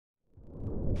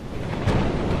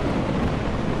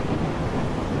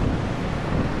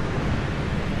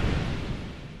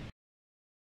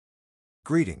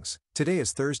Greetings. Today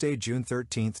is Thursday, June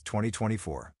 13th,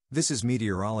 2024. This is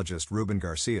meteorologist Ruben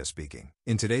Garcia speaking.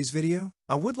 In today's video,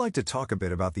 I would like to talk a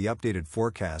bit about the updated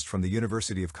forecast from the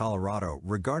University of Colorado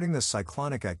regarding the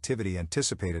cyclonic activity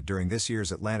anticipated during this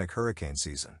year's Atlantic hurricane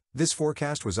season. This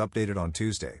forecast was updated on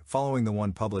Tuesday, following the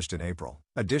one published in April.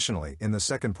 Additionally, in the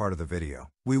second part of the video,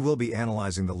 we will be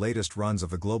analyzing the latest runs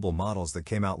of the global models that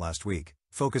came out last week,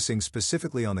 focusing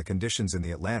specifically on the conditions in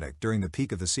the Atlantic during the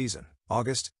peak of the season,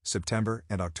 August, September,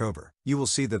 and October. You will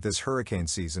see that this hurricane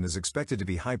season is expected to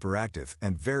be hyperactive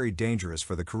and very dangerous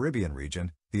for the Caribbean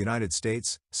region, the United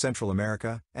States, Central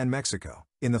America, and Mexico.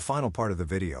 In the final part of the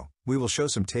video, we will show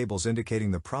some tables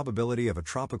indicating the probability of a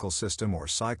tropical system or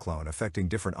cyclone affecting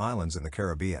different islands in the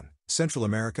Caribbean, Central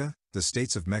America, the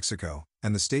states of Mexico,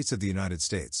 and the states of the United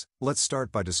States. Let's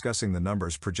start by discussing the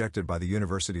numbers projected by the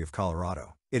University of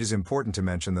Colorado. It is important to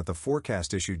mention that the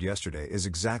forecast issued yesterday is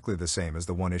exactly the same as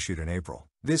the one issued in April.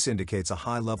 This indicates a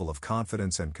high level of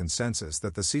confidence and consensus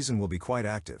that the season will be quite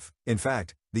active. In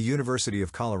fact, the University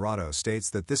of Colorado states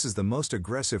that this is the most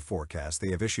aggressive forecast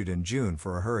they have issued in June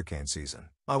for a hurricane season.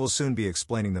 I will soon be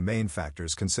explaining the main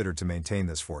factors considered to maintain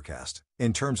this forecast.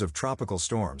 In terms of tropical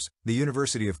storms, the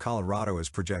University of Colorado is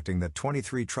projecting that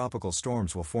 23 tropical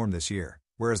storms will form this year,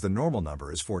 whereas the normal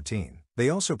number is 14. They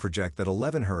also project that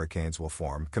 11 hurricanes will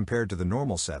form compared to the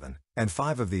normal 7, and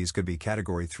 5 of these could be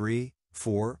Category 3,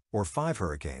 4, or 5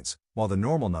 hurricanes, while the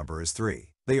normal number is 3.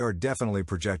 They are definitely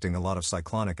projecting a lot of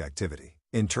cyclonic activity.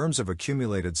 In terms of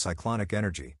accumulated cyclonic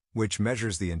energy, which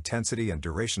measures the intensity and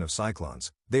duration of cyclones,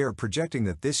 they are projecting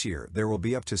that this year there will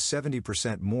be up to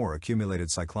 70% more accumulated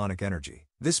cyclonic energy.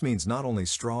 This means not only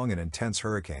strong and intense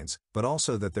hurricanes, but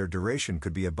also that their duration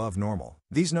could be above normal.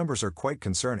 These numbers are quite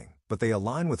concerning, but they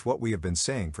align with what we have been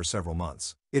saying for several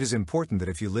months. It is important that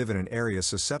if you live in an area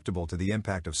susceptible to the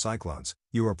impact of cyclones,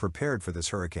 you are prepared for this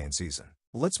hurricane season.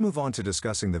 Let's move on to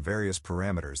discussing the various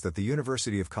parameters that the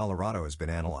University of Colorado has been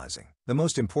analyzing. The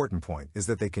most important point is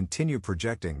that they continue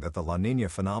projecting that the La Niña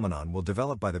phenomenon will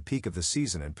develop by the peak of the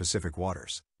season in Pacific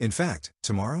waters. In fact,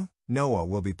 tomorrow, NOAA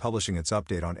will be publishing its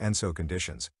update on ENSO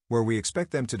conditions, where we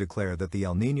expect them to declare that the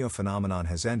El Niño phenomenon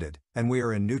has ended and we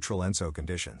are in neutral ENSO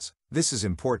conditions. This is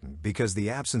important because the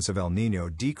absence of El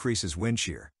Niño decreases wind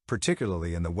shear,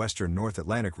 particularly in the western North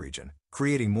Atlantic region,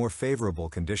 creating more favorable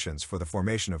conditions for the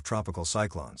formation of tropical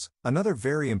cyclones. Another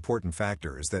very important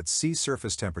factor is that sea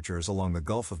surface temperatures along the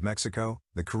Gulf of Mexico,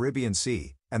 the Caribbean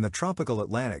Sea, and the tropical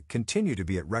Atlantic continue to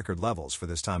be at record levels for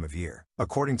this time of year.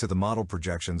 According to the model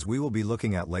projections we will be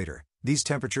looking at later, these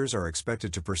temperatures are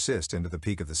expected to persist into the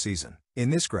peak of the season. In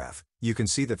this graph, you can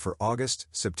see that for August,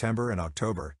 September, and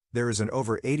October, there is an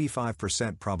over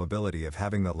 85% probability of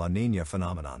having the La Niña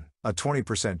phenomenon, a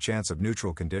 20% chance of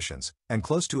neutral conditions, and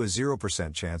close to a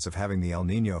 0% chance of having the El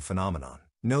Niño phenomenon.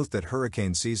 Note that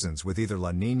hurricane seasons with either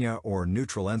La Niña or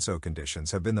neutral ENSO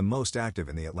conditions have been the most active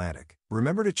in the Atlantic.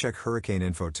 Remember to check Hurricane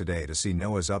Info today to see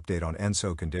NOAA's update on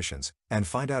ENSO conditions and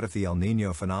find out if the El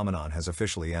Niño phenomenon has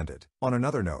officially ended. On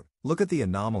another note, look at the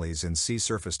anomalies in sea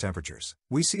surface temperatures.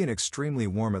 We see an extremely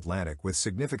warm Atlantic with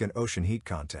significant ocean heat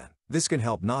content. This can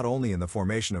help not only in the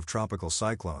formation of tropical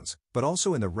cyclones, but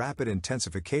also in the rapid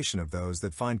intensification of those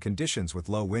that find conditions with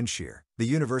low wind shear. The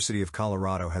University of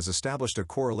Colorado has established a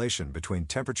correlation between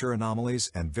temperature anomalies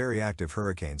and very active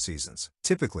hurricane seasons.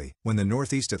 Typically, when the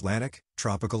Northeast Atlantic,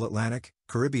 tropical Atlantic,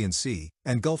 Caribbean Sea,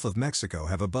 and Gulf of Mexico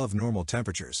have above normal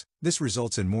temperatures, this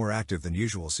results in more active than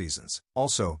usual seasons.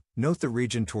 Also, note the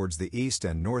region towards the east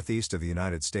and northeast of the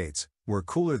United States, where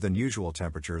cooler than usual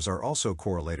temperatures are also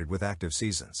correlated with active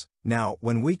seasons. Now,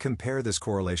 when we compare this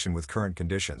correlation with current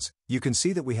conditions, you can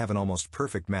see that we have an almost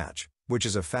perfect match, which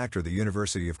is a factor the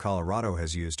University of Colorado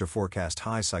has used to forecast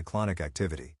high cyclonic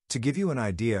activity. To give you an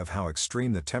idea of how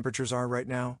extreme the temperatures are right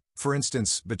now, for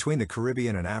instance, between the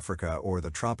Caribbean and Africa or the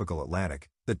tropical Atlantic,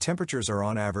 the temperatures are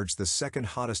on average the second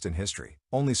hottest in history,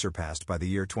 only surpassed by the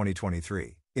year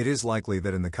 2023. It is likely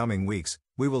that in the coming weeks,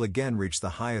 we will again reach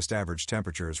the highest average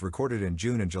temperatures recorded in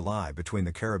June and July between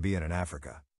the Caribbean and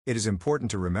Africa. It is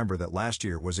important to remember that last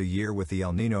year was a year with the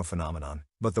El Niño phenomenon,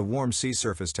 but the warm sea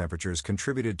surface temperatures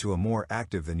contributed to a more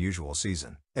active than usual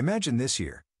season. Imagine this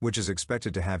year, which is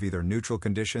expected to have either neutral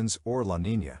conditions or La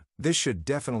Niña. This should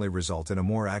definitely result in a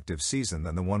more active season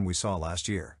than the one we saw last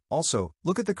year. Also,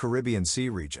 look at the Caribbean Sea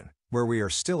region, where we are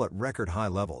still at record high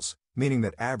levels, meaning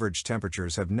that average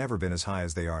temperatures have never been as high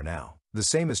as they are now. The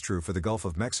same is true for the Gulf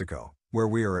of Mexico, where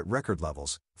we are at record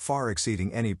levels, far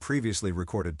exceeding any previously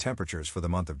recorded temperatures for the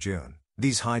month of June.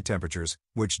 These high temperatures,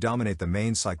 which dominate the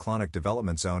main cyclonic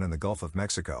development zone in the Gulf of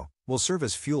Mexico, will serve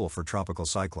as fuel for tropical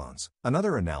cyclones.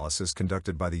 Another analysis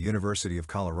conducted by the University of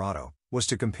Colorado was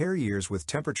to compare years with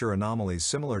temperature anomalies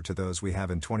similar to those we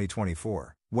have in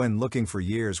 2024. When looking for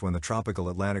years when the tropical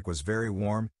Atlantic was very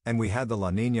warm and we had the La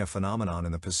Niña phenomenon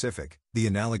in the Pacific, the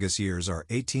analogous years are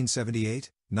 1878,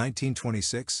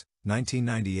 1926,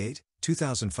 1998,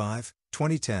 2005,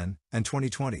 2010, and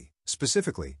 2020.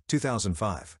 Specifically,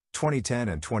 2005, 2010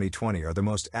 and 2020 are the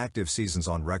most active seasons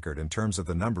on record in terms of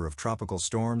the number of tropical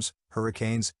storms,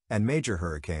 hurricanes, and major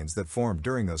hurricanes that formed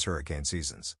during those hurricane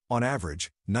seasons. On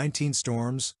average, 19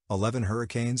 storms, 11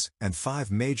 hurricanes, and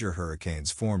 5 major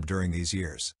hurricanes formed during these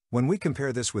years. When we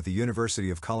compare this with the University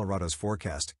of Colorado's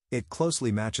forecast, it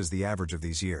closely matches the average of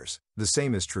these years. The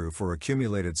same is true for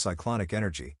accumulated cyclonic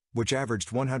energy, which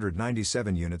averaged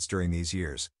 197 units during these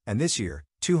years, and this year,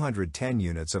 210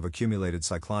 units of accumulated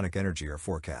cyclonic energy are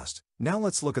forecast. Now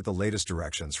let's look at the latest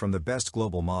directions from the best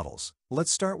global models. Let's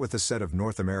start with a set of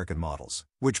North American models,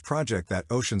 which project that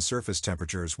ocean surface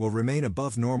temperatures will remain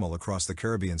above normal across the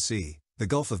Caribbean Sea, the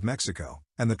Gulf of Mexico,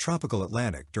 and the tropical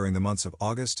Atlantic during the months of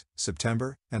August,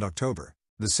 September, and October.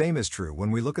 The same is true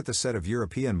when we look at the set of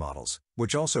European models,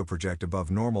 which also project above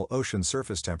normal ocean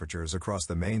surface temperatures across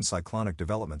the main cyclonic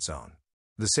development zone.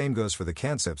 The same goes for the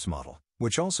CANCEPS model,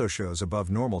 which also shows above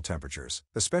normal temperatures,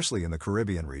 especially in the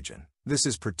Caribbean region. This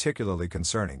is particularly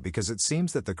concerning because it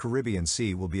seems that the Caribbean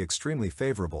Sea will be extremely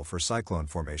favorable for cyclone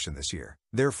formation this year.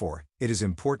 Therefore, it is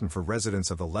important for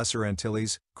residents of the Lesser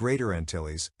Antilles, Greater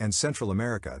Antilles, and Central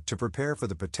America to prepare for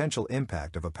the potential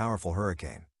impact of a powerful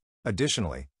hurricane.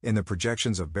 Additionally, in the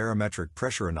projections of barometric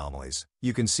pressure anomalies,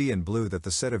 you can see in blue that the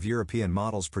set of European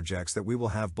models projects that we will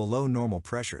have below normal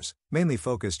pressures, mainly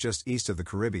focused just east of the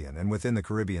Caribbean and within the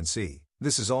Caribbean Sea.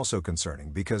 This is also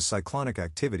concerning because cyclonic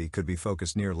activity could be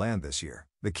focused near land this year.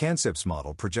 The CANCEPS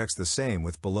model projects the same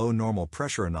with below normal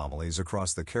pressure anomalies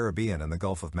across the Caribbean and the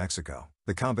Gulf of Mexico.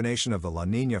 The combination of the La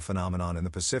Niña phenomenon in the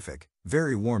Pacific,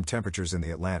 very warm temperatures in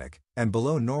the Atlantic, and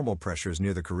below normal pressures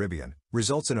near the Caribbean,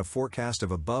 results in a forecast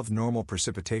of above normal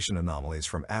precipitation anomalies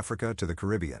from Africa to the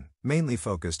Caribbean, mainly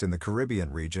focused in the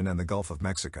Caribbean region and the Gulf of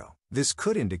Mexico. This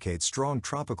could indicate strong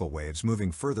tropical waves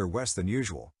moving further west than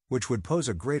usual, which would pose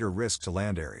a greater risk to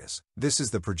land areas. This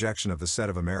is the projection of the set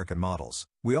of American models.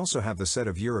 We also have the set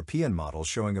of European models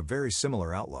showing a very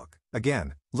similar outlook.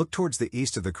 Again, look towards the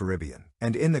east of the Caribbean,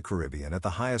 and in the Caribbean at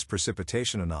the highest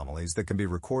precipitation anomalies that can be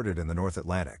recorded in the North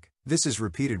Atlantic. This is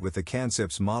repeated with the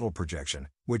CANCEPS model projection,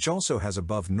 which also has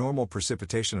above normal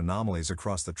precipitation anomalies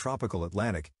across the tropical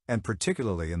Atlantic, and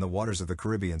particularly in the waters of the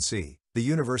Caribbean Sea. The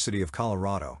University of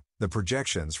Colorado, the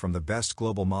projections from the best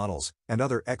global models, and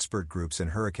other expert groups in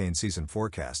hurricane season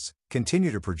forecasts,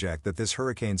 continue to project that this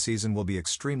hurricane season will be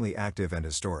extremely active and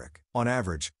historic. On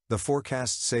average, the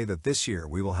forecasts say that this year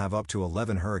we will have up to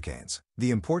 11 hurricanes.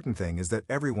 The important thing is that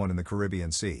everyone in the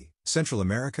Caribbean Sea, Central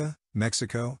America,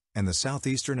 Mexico, and the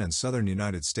southeastern and southern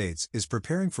United States is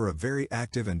preparing for a very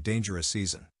active and dangerous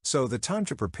season. So the time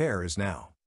to prepare is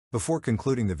now. Before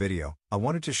concluding the video, I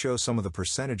wanted to show some of the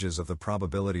percentages of the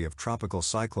probability of tropical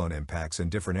cyclone impacts in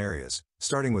different areas,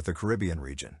 starting with the Caribbean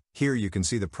region. Here you can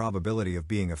see the probability of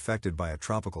being affected by a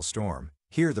tropical storm,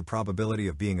 here the probability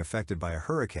of being affected by a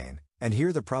hurricane, and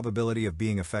here the probability of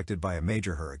being affected by a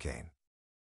major hurricane.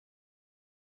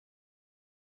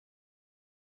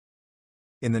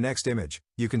 In the next image,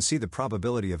 you can see the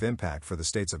probability of impact for the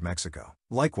states of Mexico.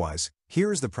 Likewise,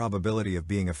 here is the probability of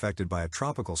being affected by a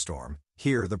tropical storm,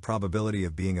 here the probability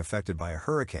of being affected by a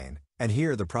hurricane, and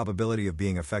here the probability of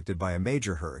being affected by a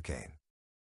major hurricane.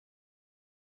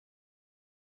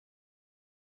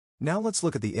 Now let's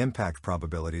look at the impact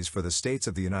probabilities for the states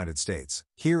of the United States.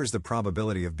 Here is the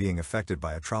probability of being affected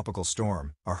by a tropical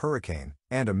storm, a hurricane,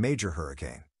 and a major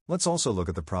hurricane. Let's also look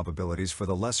at the probabilities for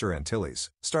the Lesser Antilles,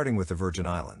 starting with the Virgin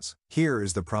Islands. Here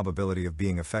is the probability of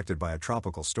being affected by a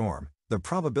tropical storm, the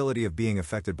probability of being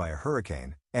affected by a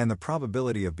hurricane, and the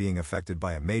probability of being affected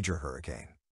by a major hurricane.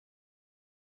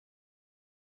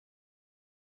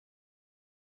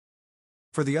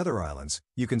 For the other islands,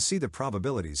 you can see the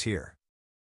probabilities here.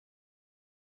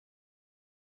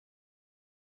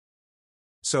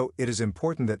 So, it is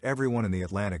important that everyone in the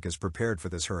Atlantic is prepared for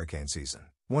this hurricane season.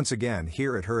 Once again,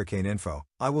 here at Hurricane Info,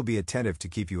 I will be attentive to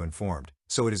keep you informed,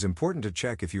 so it is important to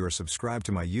check if you are subscribed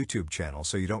to my YouTube channel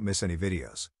so you don't miss any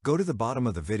videos. Go to the bottom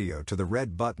of the video to the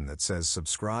red button that says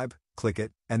subscribe, click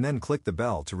it, and then click the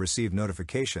bell to receive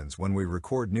notifications when we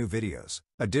record new videos.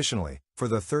 Additionally, for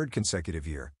the third consecutive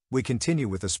year, we continue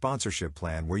with a sponsorship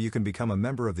plan where you can become a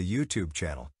member of the YouTube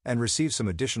channel and receive some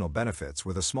additional benefits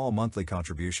with a small monthly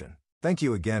contribution. Thank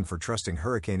you again for trusting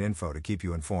Hurricane Info to keep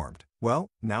you informed. Well,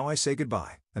 now I say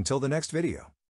goodbye. Until the next video.